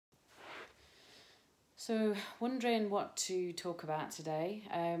So, wondering what to talk about today,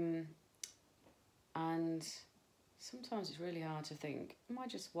 and sometimes it's really hard to think, am I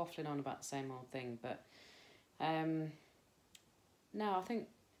just waffling on about the same old thing? But no, I think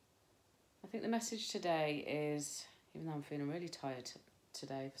the message today is, even though I'm feeling really tired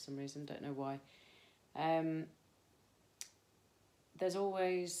today for some reason, don't know why, there's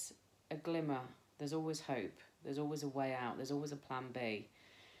always a glimmer, there's always hope, there's always a way out, there's always a plan B.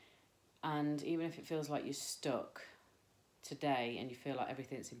 And even if it feels like you're stuck today and you feel like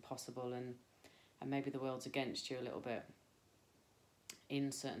everything's impossible and maybe the world's against you a little bit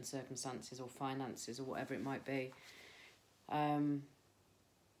in certain circumstances or finances or whatever it might be,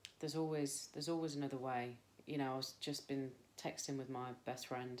 there's always another way. You know, I was just been texting with my best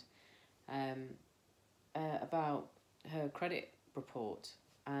friend about her credit report,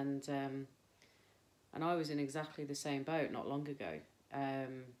 and I was in exactly the same boat not long ago,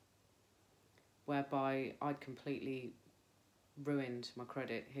 whereby I'd completely ruined my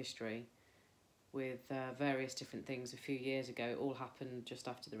credit history with various different things a few years ago. It all happened just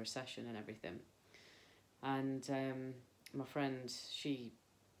after the recession and everything. And my friend, she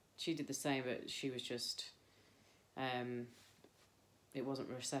did the same, but she was just, it wasn't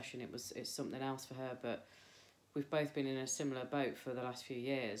a recession, it's something else for her. But we've both been in a similar boat for the last few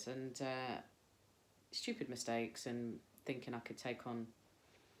years, and stupid mistakes and thinking I could take on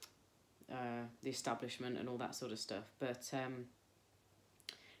the establishment and all that sort of stuff. But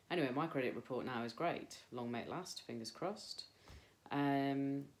anyway, my credit report now is great. Long may it last, fingers crossed.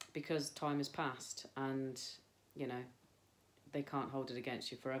 Because time has passed and, you know, they can't hold it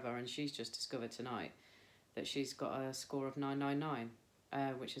against you forever. And she's just discovered tonight that she's got a score of 999,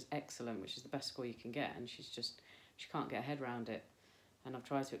 which is excellent, which is the best score you can get. And she can't get her head around it. And I've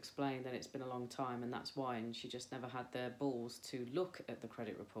tried to explain that it's been a long time and that's why. And she just never had the balls to look at the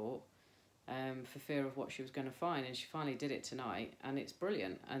credit report for fear of what she was going to find. And she finally did it tonight, and it's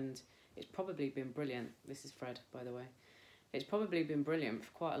brilliant. And it's probably been brilliant. This is Fred, by the way. It's probably been brilliant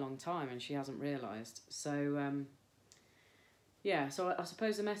for quite a long time, and she hasn't realised. So, yeah, so I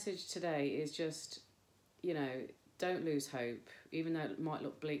suppose the message today is just, you know, don't lose hope. Even though it might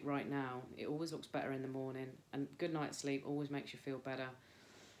look bleak right now, it always looks better in the morning. And good night's sleep always makes you feel better.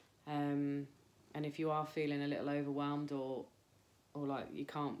 And if you are feeling a little overwhelmed or like you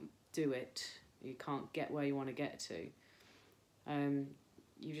can't do it, you can't get where you want to get to,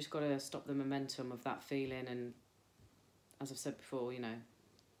 you just got to stop the momentum of that feeling. And as I've said before, you know,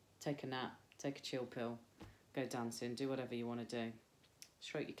 take a nap, take a chill pill, go dancing, do whatever you want to do.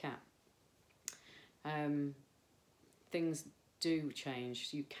 Stroke your cat. Things do change.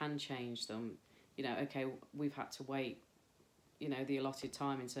 You can change them. You know, okay, we've had to wait, you know, the allotted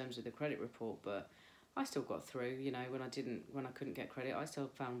time in terms of the credit report, but I still got through. You know, when I couldn't get credit, I still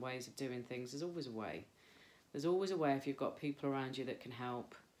found ways of doing things. There's always a way. There's always a way if you've got people around you that can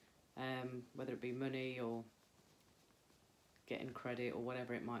help, whether it be money or getting credit or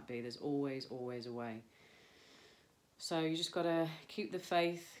whatever it might be. There's always a way. So you just got to keep the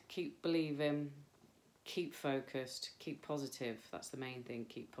faith, keep believing, keep focused, keep positive. That's the main thing,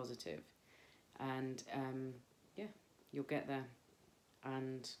 keep positive. And yeah, you'll get there.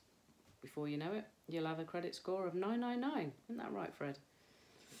 And before you know it, you'll have a credit score of 999. Isn't that right, Fred?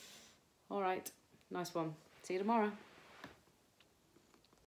 All right, nice one. See you tomorrow.